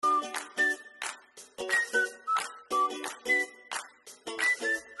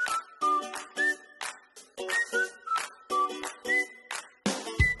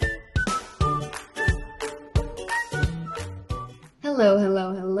Hello,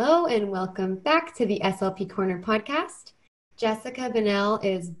 hello, hello, and welcome back to the SLP Corner podcast. Jessica Bunnell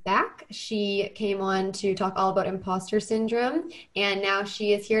is back. She came on to talk all about imposter syndrome, and now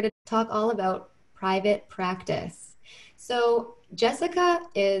she is here to talk all about private practice. So, Jessica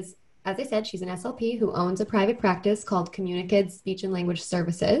is, as I said, she's an SLP who owns a private practice called Communikids Speech and Language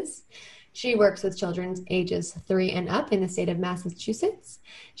Services. She works with children ages 3 and up in the state of Massachusetts.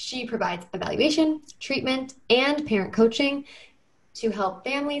 She provides evaluation, treatment, and parent coaching to help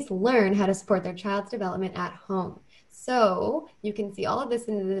families learn how to support their child's development at home. So you can see all of this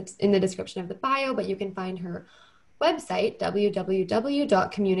in the description of the bio, but you can find her website,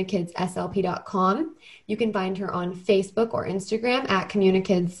 www.communikidslp.com. You can find her on Facebook or Instagram at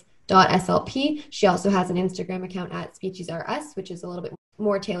communikids.slp. She also has an Instagram account at SpeechiesRUs, which is a little bit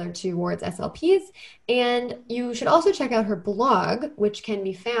more tailored towards SLPs. And you should also check out her blog, which can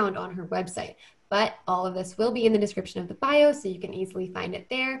be found on her website. But all of this will be in the description of the bio, so you can easily find it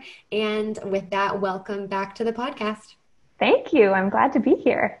there. And with that, welcome back to the podcast. Thank you. I'm glad to be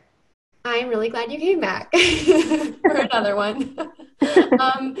here. I'm really glad you came back for another one.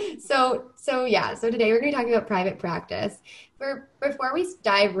 So today we're going to be talking about private practice. Before we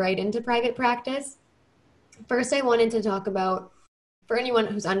dive right into private practice, first I wanted to talk about, for anyone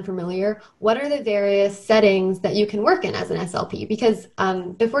who's unfamiliar, what are the various settings that you can work in as an SLP? Because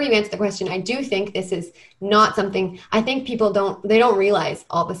before you answer the question, I do think this is not something, I think people don't realize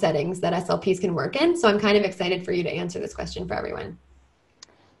all the settings that SLPs can work in. So I'm kind of excited for you to answer this question for everyone.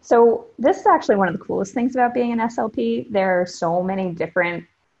 So this is actually one of the coolest things about being an SLP. There are so many different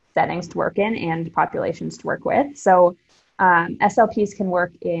settings to work in and populations to work with. So SLPs can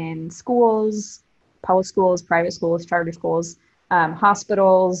work in schools, public schools, private schools, charter schools,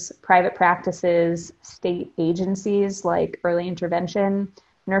 hospitals, private practices, state agencies like early intervention,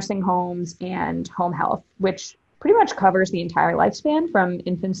 nursing homes, and home health, which pretty much covers the entire lifespan from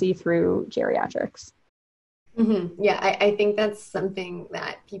infancy through geriatrics. Mm-hmm. Yeah, I think that's something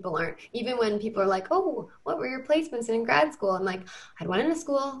that people aren't, even when people are like, oh, what were your placements in grad school? I'm like, I had one in a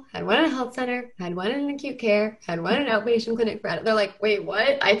school, I had one in a health center, I had one in acute care, I had one in an outpatient clinic for adults. They're like, wait,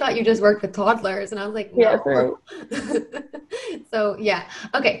 what? I thought you just worked with toddlers. And I was like, no. Yes, right. So yeah.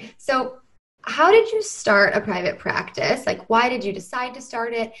 Okay. So how did you start a private practice? Like, why did you decide to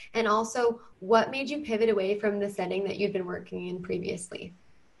start it? And also, what made you pivot away from the setting that you'd been working in previously?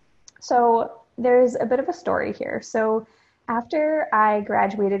 So there's a bit of a story here. So after I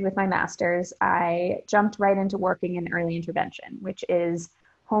graduated with my master's, I jumped right into working in early intervention, which is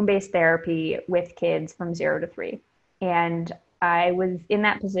home-based therapy with kids from 0 to 3. And I was in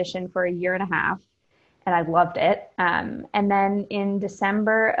that position for a year and a half, and I loved it. And then in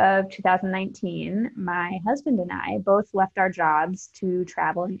December of 2019, my husband and I both left our jobs to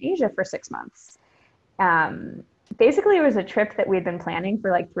travel in Asia for 6 months. Basically, it was a trip that we'd been planning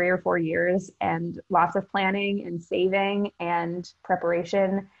for like 3 or 4 years, and lots of planning and saving and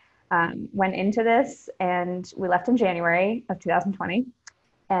preparation went into this. And we left in January of 2020,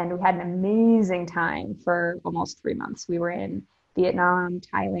 and we had an amazing time for almost 3 months. We were in Vietnam,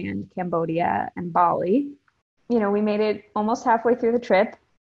 Thailand, Cambodia, and Bali. You know, we made it almost halfway through the trip,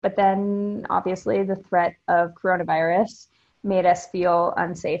 but then obviously the threat of coronavirus made us feel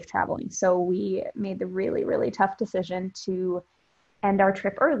unsafe traveling. So we made the really, really tough decision to end our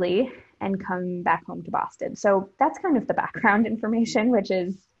trip early and come back home to Boston. So that's kind of the background information, which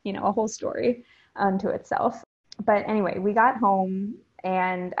is, you know, a whole story unto itself. But anyway, we got home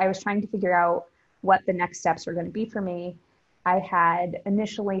and I was trying to figure out what the next steps were going to be for me. I had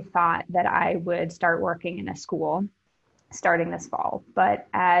initially thought that I would start working in a school starting this fall. But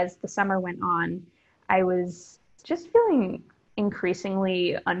as the summer went on, I was just feeling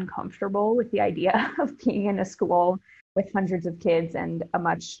increasingly uncomfortable with the idea of being in a school with hundreds of kids and a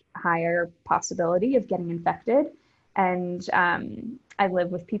much higher possibility of getting infected. And I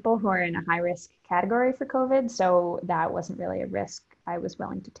live with people who are in a high risk category for COVID, so that wasn't really a risk I was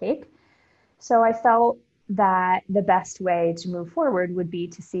willing to take. So I felt that the best way to move forward would be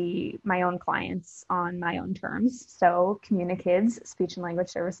to see my own clients on my own terms. So Communikids Speech and Language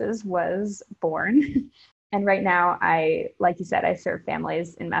Services was born. And right now, like you said, I serve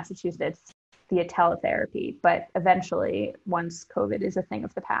families in Massachusetts via teletherapy. But eventually, once COVID is a thing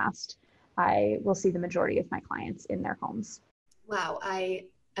of the past, I will see the majority of my clients in their homes. Wow, I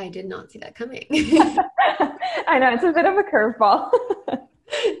did not see that coming. I know, it's a bit of a curveball.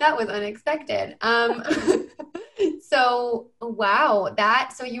 That was unexpected. So wow,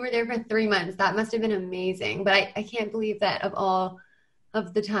 so you were there for 3 months. That must have been amazing. But I can't believe that of all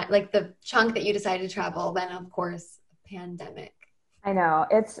of the time, like the chunk that you decided to travel, then of course, pandemic. I know.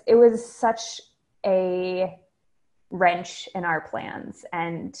 It was such a wrench in our plans,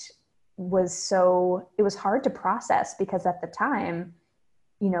 and it was hard to process because at the time,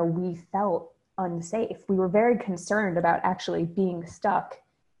 we felt unsafe. We were very concerned about actually being stuck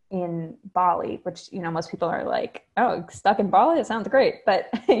in Bali, which, most people are like, oh, stuck in Bali, it sounds great. But,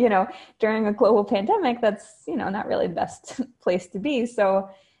 during a global pandemic, that's, not really the best place to be. So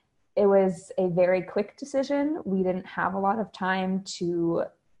it was a very quick decision. We didn't have a lot of time to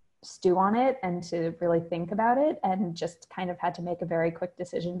stew on it and to really think about it, and just kind of had to make a very quick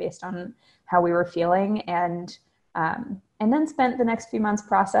decision based on how we were feeling. And then spent the next few months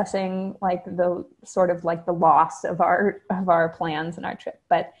processing like the sort of like the loss of our plans and our trip.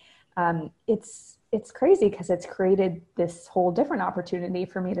 But it's crazy because it's created this whole different opportunity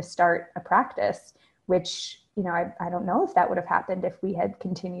for me to start a practice, which, I don't know if that would have happened if we had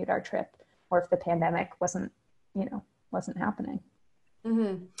continued our trip, or if the pandemic wasn't happening.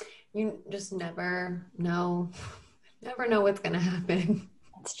 Mm-hmm. You just never know what's going to happen.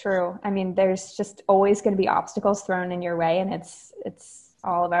 It's true. I mean, there's just always going to be obstacles thrown in your way, and it's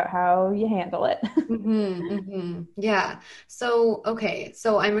all about how you handle it. Mm-hmm, mm-hmm. Yeah. So, okay.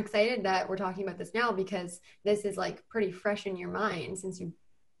 So I'm excited that we're talking about this now because this is like pretty fresh in your mind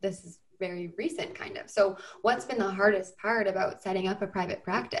this is very recent kind of. So what's been the hardest part about setting up a private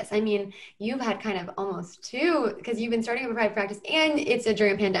practice? I mean, you've had kind of almost two, because you've been starting up a private practice and it's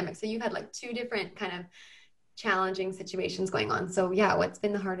during a pandemic. So you've had like two different kind of challenging situations going on. So yeah, what's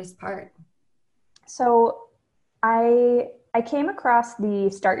been the hardest part? So I came across the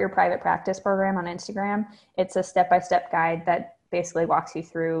Start Your Private Practice program on Instagram. It's a step-by-step guide that basically walks you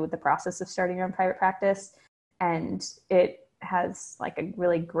through the process of starting your own private practice. And it has like a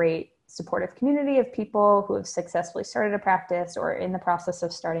really great supportive community of people who have successfully started a practice or in the process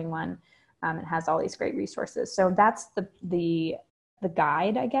of starting one. It has all these great resources. So that's the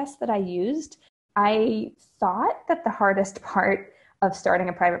guide, I guess, that I used. I thought that the hardest part of starting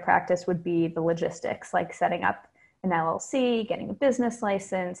a private practice would be the logistics, like setting up an LLC, getting a business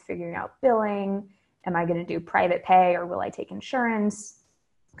license, figuring out billing. Am I going to do private pay or will I take insurance?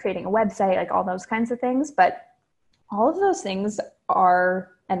 Creating a website, like all those kinds of things. But all of those things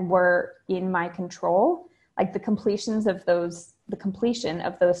are and were in my control. Like the completion of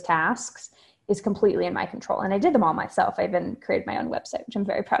those tasks is completely in my control. And I did them all myself. I even created my own website, which I'm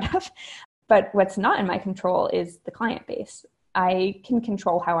very proud of. But what's not in my control is the client base. I can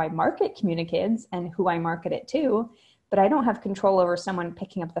control how I market Communikids and who I market it to, but I don't have control over someone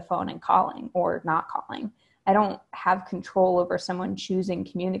picking up the phone and calling or not calling. I don't have control over someone choosing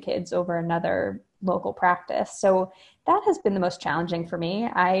Communikids over another local practice. So that has been the most challenging for me.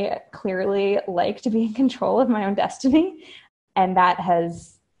 I clearly like to be in control of my own destiny, and that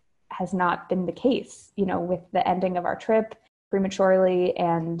has not been the case, with the ending of our trip prematurely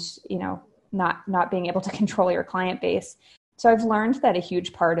and, not being able to control your client base. So I've learned that a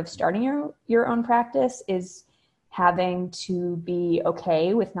huge part of starting your own practice is having to be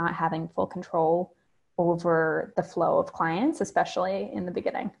okay with not having full control over the flow of clients, especially in the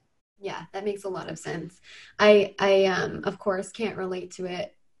beginning. Yeah, that makes a lot of sense. I of course can't relate to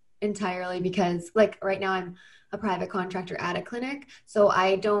it entirely because like right now I'm a private contractor at a clinic. So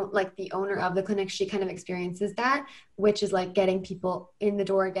I don't like the owner of the clinic. She kind of experiences that, which is like getting people in the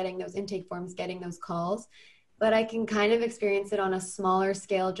door, getting those intake forms, getting those calls. But I can kind of experience it on a smaller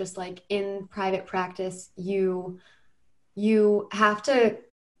scale, just like in private practice, you have to,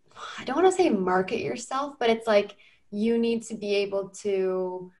 I don't want to say market yourself, but it's like you need to be able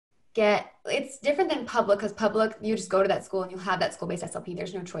to it's different than public, because public, you just go to that school and you'll have that school-based SLP.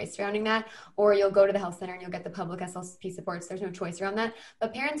 There's no choice surrounding that. Or you'll go to the health center and you'll get the public SLP supports. There's no choice around that.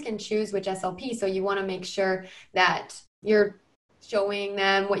 But parents can choose which SLP. So you want to make sure that you're showing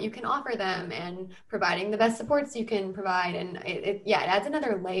them what you can offer them and providing the best supports you can provide. And it adds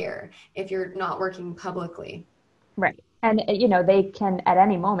another layer if you're not working publicly. Right. And, they can at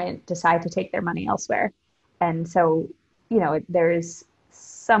any moment decide to take their money elsewhere. And so, there's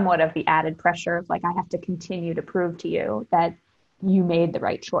somewhat of the added pressure of like, I have to continue to prove to you that you made the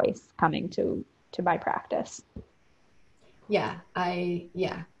right choice coming to my practice. Yeah.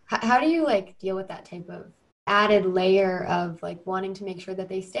 How do you like deal with that type of added layer of like wanting to make sure that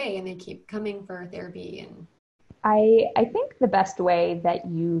they stay and they keep coming for therapy? And I think the best way that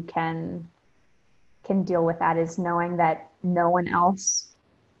you can deal with that is knowing that no one else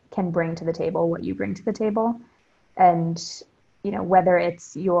can bring to the table what you bring to the table. And whether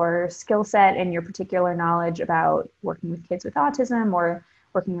it's your skill set and your particular knowledge about working with kids with autism or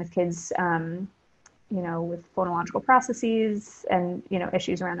working with kids, with phonological processes and,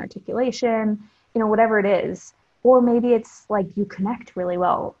 issues around articulation, whatever it is. Or maybe it's like you connect really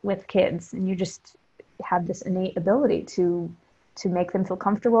well with kids and you just, have this innate ability to make them feel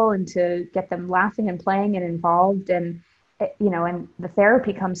comfortable and to get them laughing and playing and involved. And, and the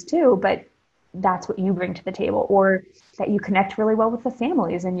therapy comes too, but that's what you bring to the table, or that you connect really well with the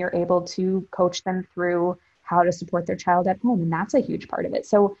families and you're able to coach them through how to support their child at home. And that's a huge part of it.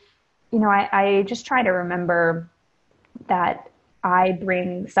 So, I just try to remember that I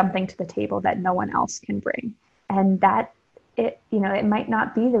bring something to the table that no one else can bring. And that it might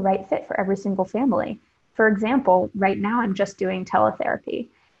not be the right fit for every single family. For example, right now I'm just doing teletherapy,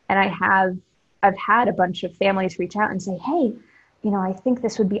 and I've had a bunch of families reach out and say, hey, I think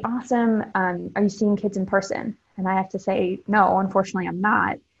this would be awesome. Are you seeing kids in person? And I have to say, no, unfortunately, I'm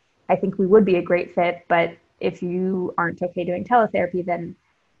not. I think we would be a great fit, but if you aren't okay doing teletherapy, then,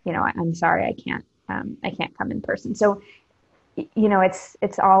 I'm sorry, I can't come in person. So,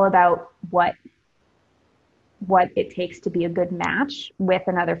 it's all about what it takes to be a good match with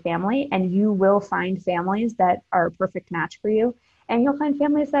another family. And you will find families that are a perfect match for you, and you'll find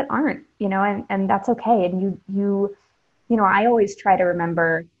families that aren't, and that's okay. And I always try to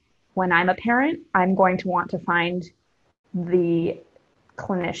remember, when I'm a parent, I'm going to want to find the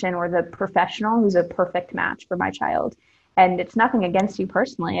clinician or the professional who's a perfect match for my child. And it's nothing against you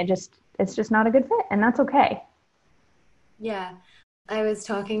personally. It's just not a good fit, and that's okay. Yeah. I was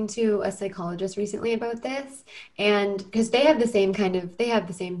talking to a psychologist recently about this, and because they have the same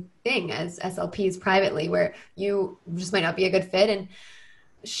thing as SLPs privately, where you just might not be a good fit. And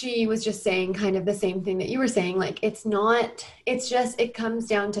she was just saying kind of the same thing that you were saying. Like, it comes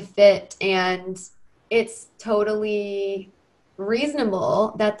down to fit, and it's totally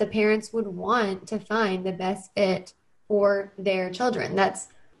reasonable that the parents would want to find the best fit for their children. That's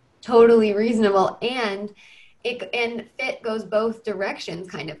totally reasonable. And fit goes both directions,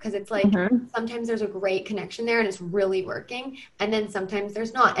 kind of, because it's like, sometimes there's a great connection there and it's really working, and then sometimes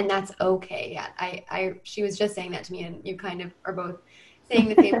there's not, and that's okay. Yeah, she was just saying that to me, and you kind of are both saying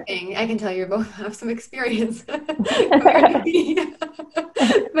the same thing. I can tell you both have some experience. But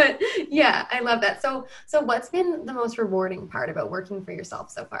yeah, I love that. So what's been the most rewarding part about working for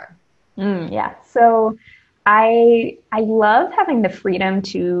yourself so far? Yeah. So I love having the freedom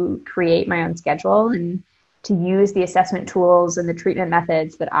to create my own schedule and to use the assessment tools and the treatment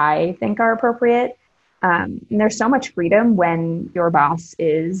methods that I think are appropriate. And there's so much freedom when your boss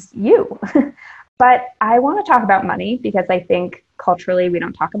is you. But I want to talk about money, because I think culturally we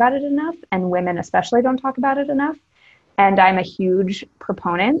don't talk about it enough, and women especially don't talk about it enough. And I'm a huge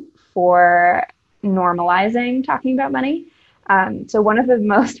proponent for normalizing talking about money. So one of the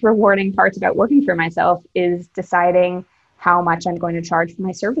most rewarding parts about working for myself is deciding how much I'm going to charge for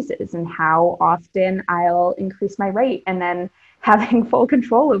my services and how often I'll increase my rate, and then having full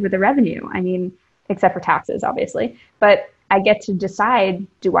control over the revenue. I mean, except for taxes, obviously, but I get to decide,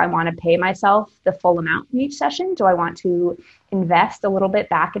 do I want to pay myself the full amount in each session? Do I want to invest a little bit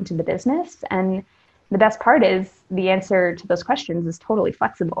back into the business? And the best part is the answer to those questions is totally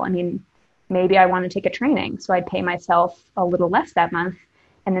flexible. I mean, maybe I want to take a training, so I pay myself a little less that month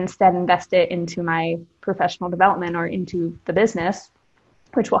and instead invest it into my professional development or into the business,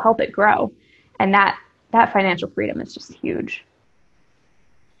 which will help it grow. And that financial freedom is just huge.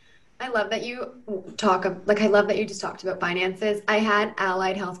 I love that you just talked about finances. I had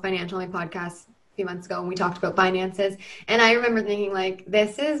Allied Health Financial on my podcast a few months ago, and we talked about finances. And I remember thinking, like,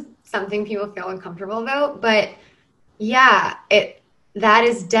 this is something people feel uncomfortable about. But yeah, that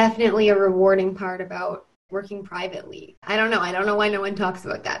is definitely a rewarding part about working privately. I don't know why no one talks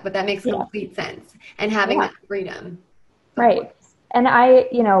about that, but that makes complete sense. And having that freedom. Right. And I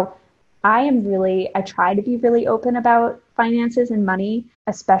try to be really open about finances and money,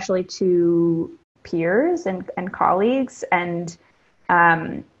 especially to peers and colleagues. And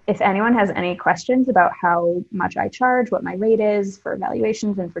if anyone has any questions about how much I charge, what my rate is for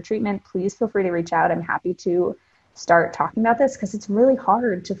evaluations and for treatment, please feel free to reach out. I'm happy to start talking about this, because it's really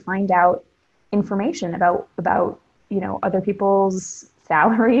hard to find out information about other people's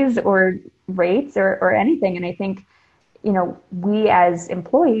salaries or rates or anything. And I think, we as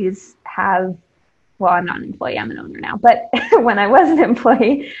employees have, well, I'm not an employee, I'm an owner now, but when I was an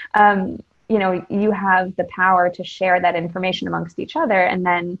employee, you have the power to share that information amongst each other and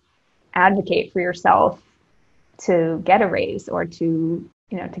then advocate for yourself to get a raise or to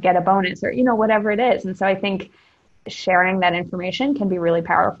get a bonus or, whatever it is. And so I think sharing that information can be really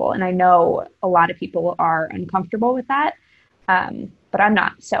powerful. And I know a lot of people are uncomfortable with that, but I'm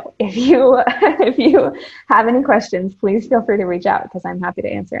not. So if you have any questions, please feel free to reach out, because I'm happy to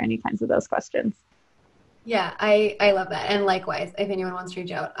answer any kinds of those questions. Yeah, I love that. And likewise, if anyone wants to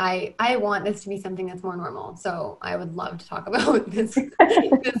reach out, I want this to be something that's more normal. So I would love to talk about this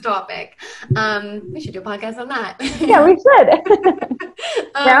topic. We should do a podcast on that. Yeah, we should.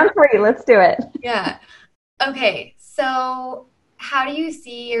 Um, Round three, let's do it. yeah. Okay. So how do you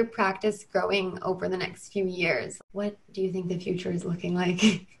see your practice growing over the next few years? What do you think the future is looking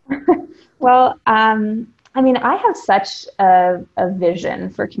like? Well, I mean, I have such a vision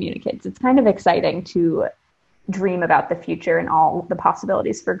for Communicates. It's kind of exciting to dream about the future and all the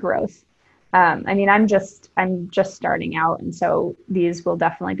possibilities for growth. I mean, I'm just starting out, and so these will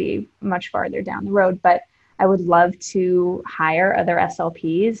definitely be much farther down the road. But I would love to hire other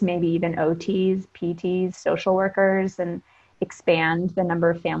SLPs, maybe even OTs, PTs, social workers, and expand the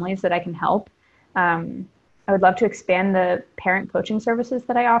number of families that I can help. I would love to expand the parent coaching services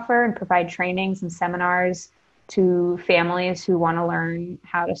that I offer and provide trainings and seminars to families who want to learn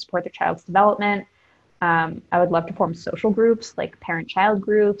how to support their child's development. I would love to form social groups like parent-child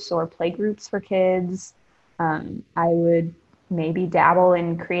groups or play groups for kids. I would maybe dabble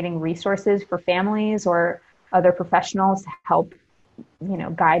in creating resources for families or other professionals to help,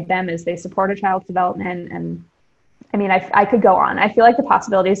 guide them as they support a child's development. And I mean, I could go on. I feel like the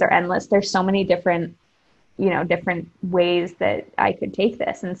possibilities are endless. There's so many different ways that I could take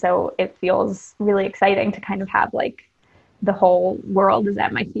this. And so it feels really exciting to kind of have like the whole world is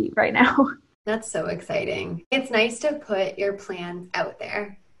at my feet right now. That's so exciting. It's nice to put your plans out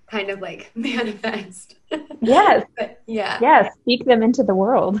there, kind of like manifest. Yes. But yeah, Yes. Speak them into the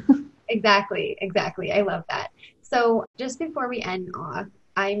world. exactly. Exactly. I love that. So just before we end off,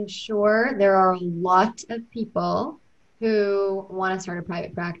 I'm sure there are a lot of people who want to start a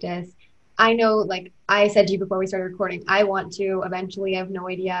private practice. I know, like I said to you before we started recording, I want to eventually. I have no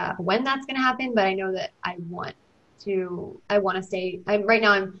idea when that's going to happen, but I know that I want to stay. Right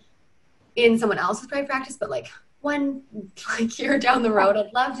now I'm in someone else's private practice, but like one like year down the road,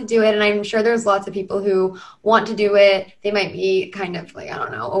 I'd love to do it. And I'm sure there's lots of people who want to do it. They might be kind of like, I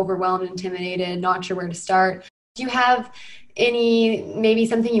don't know, overwhelmed, intimidated, not sure where to start. Do you have maybe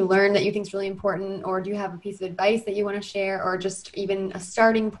something you learned that you think is really important, or do you have a piece of advice that you want to share, or just even a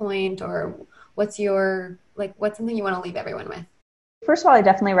starting point, or what's something you want to leave everyone with? First of all, I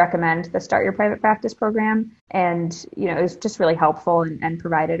definitely recommend the Start Your Private Practice program. And, it was just really helpful and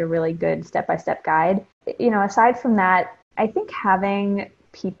provided a really good step-by-step guide. Aside from that, I think having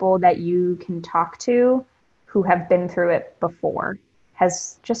people that you can talk to who have been through it before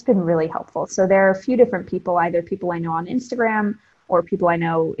has just been really helpful. So there are a few different people, either people I know on Instagram or people I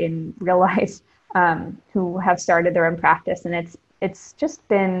know in real life, who have started their own practice. And it's just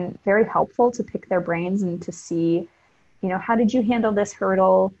been very helpful to pick their brains and to see, how did you handle this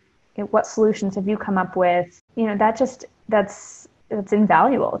hurdle? What solutions have you come up with? That's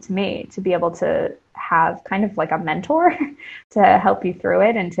invaluable to me to be able to have kind of like a mentor to help you through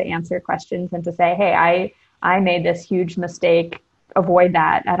it and to answer questions and to say, hey, I made this huge mistake. Avoid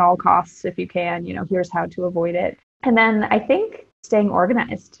that at all costs if you can. Here's how to avoid it. And then I think staying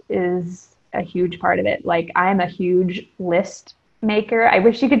organized is a huge part of it. Like I'm a huge list maker. I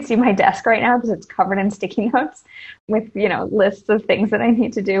wish you could see my desk right now because it's covered in sticky notes with, lists of things that I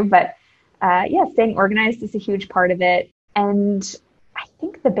need to do. But staying organized is a huge part of it. And I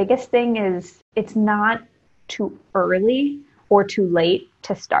think the biggest thing is it's not too early or too late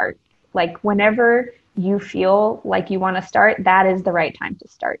to start. Like whenever you feel like you want to start, that is the right time to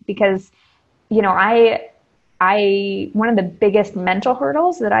start. Because, I one of the biggest mental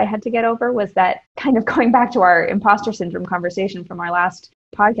hurdles that I had to get over was that, kind of going back to our imposter syndrome conversation from our last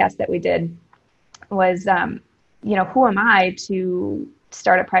podcast that we did, was, who am I to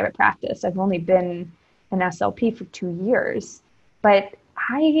start a private practice? I've only been an SLP for 2 years, but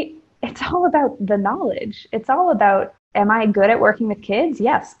it's all about the knowledge. It's all about, am I good at working with kids?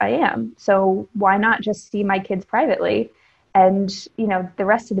 Yes, I am. So why not just see my kids privately? And, the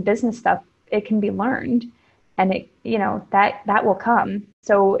rest of the business stuff, it can be learned. And that will come.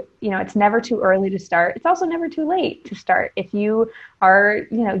 So, it's never too early to start. It's also never too late to start. If you are,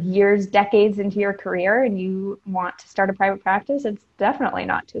 years, decades into your career and you want to start a private practice, it's definitely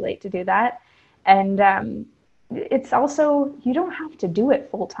not too late to do that. And it's also, you don't have to do it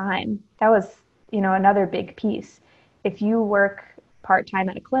full time. That was, another big piece. If you work part-time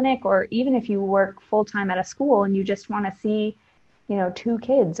at a clinic, or even if you work full-time at a school and you just want to see, 2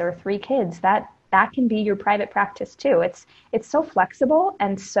 kids or 3 kids, that can be your private practice too. It's so flexible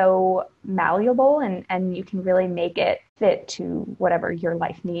and so malleable, and you can really make it fit to whatever your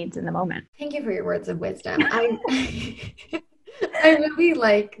life needs in the moment. Thank you for your words of wisdom. I really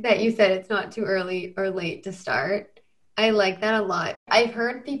like that you said it's not too early or late to start. I like that a lot. I've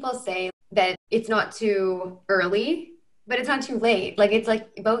heard people say that it's not too early, but it's not too late. Like it's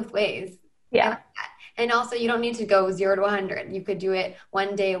like both ways. I Yeah. like that. And also, you don't need to go 0 to 100. You could do it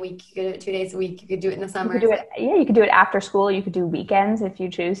 1 day a week. You could do it 2 days a week. You could do it in the You could summers. do it, yeah, you could do it after school. You could do weekends if you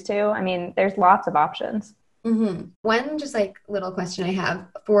choose to. I mean, there's lots of options. One just like little question I have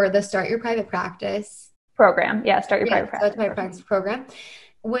for the Start Your Private Practice. Program. Yeah, start your Yeah, private so it's practice private program. practice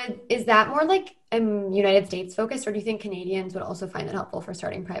program. Is that more like United States focused, or do you think Canadians would also find it helpful for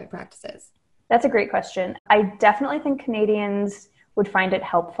starting private practices? That's a great question. I definitely think Canadians would find it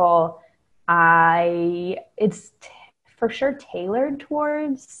helpful. It's for sure tailored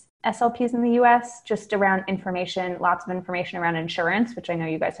towards SLPs in the US, just around information, lots of information around insurance, which I know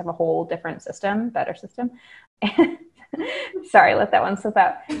you guys have a whole different system, better system. Sorry, let that one slip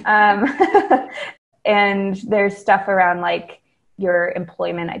out. And there's stuff around like your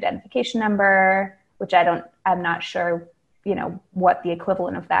employment identification number, which I'm not sure, what the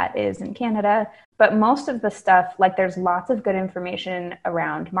equivalent of that is in Canada. But most of the stuff, like there's lots of good information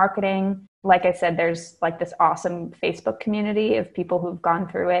around marketing. Like I said, there's like this awesome Facebook community of people who've gone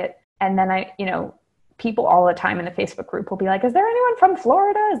through it. And then people all the time in the Facebook group will be like, is there anyone from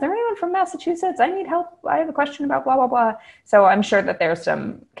Florida? Is there anyone from Massachusetts? I need help. I have a question about blah, blah, blah. So I'm sure that there's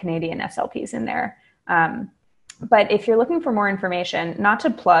some Canadian SLPs in there. But if you're looking for more information, not to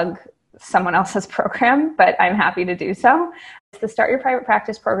plug someone else's program, but I'm happy to do so. It's the Start Your Private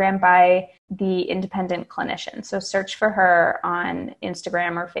Practice program by the Independent Clinician. So search for her on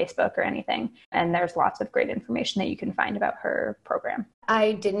Instagram or Facebook or anything. And there's lots of great information that you can find about her program.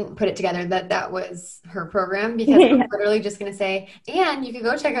 I didn't put it together that was her program because I'm literally just going to say, and you can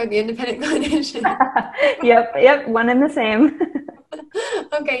go check out the Independent Clinician. Yep, one and the same.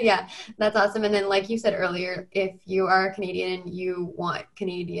 Okay, yeah, that's awesome. And then, like you said earlier, if you are a Canadian and you want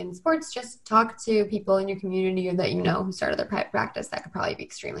Canadian sports, just talk to people in your community or that you know who started their private practice. That could probably be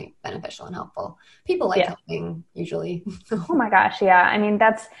extremely beneficial and helpful. People like helping usually. Oh my gosh, yeah. I mean,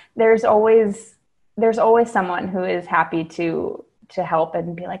 there's always someone who is happy to help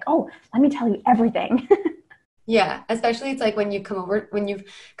and be like, oh, let me tell you everything. Yeah, especially it's like when you've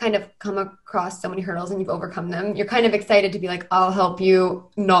kind of come across so many hurdles and you've overcome them, you're kind of excited to be like, I'll help you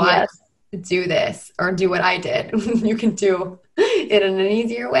not do this or do what I did. You can do it in an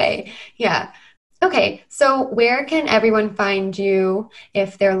easier way. Yeah. Okay. So where can everyone find you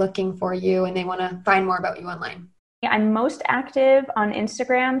if they're looking for you and they want to find more about you online? I'm most active on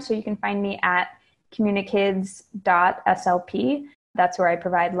Instagram, so you can find me at communikids.slp. That's where I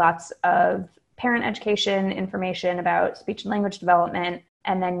provide lots of parent education information about speech and language development.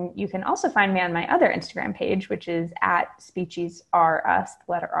 And then you can also find me on my other Instagram page, which is at SpeechiesRUs, the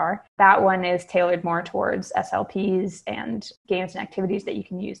letter R. That one is tailored more towards SLPs and games and activities that you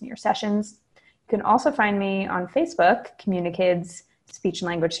can use in your sessions. You can also find me on Facebook, CommuniKids Speech and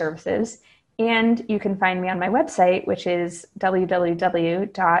Language Services. And you can find me on my website, which is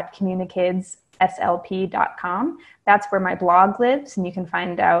www.communikidslp.com. That's where my blog lives, and you can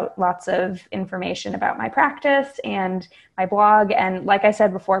find out lots of information about my practice and my blog. And like I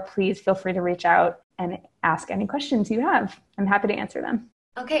said before, please feel free to reach out and ask any questions you have. I'm happy to answer them.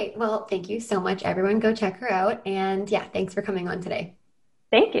 Okay, well, thank you so much, everyone. Go check her out. And yeah, thanks for coming on today.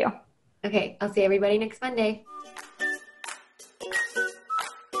 Thank you. Okay, I'll see everybody next Monday.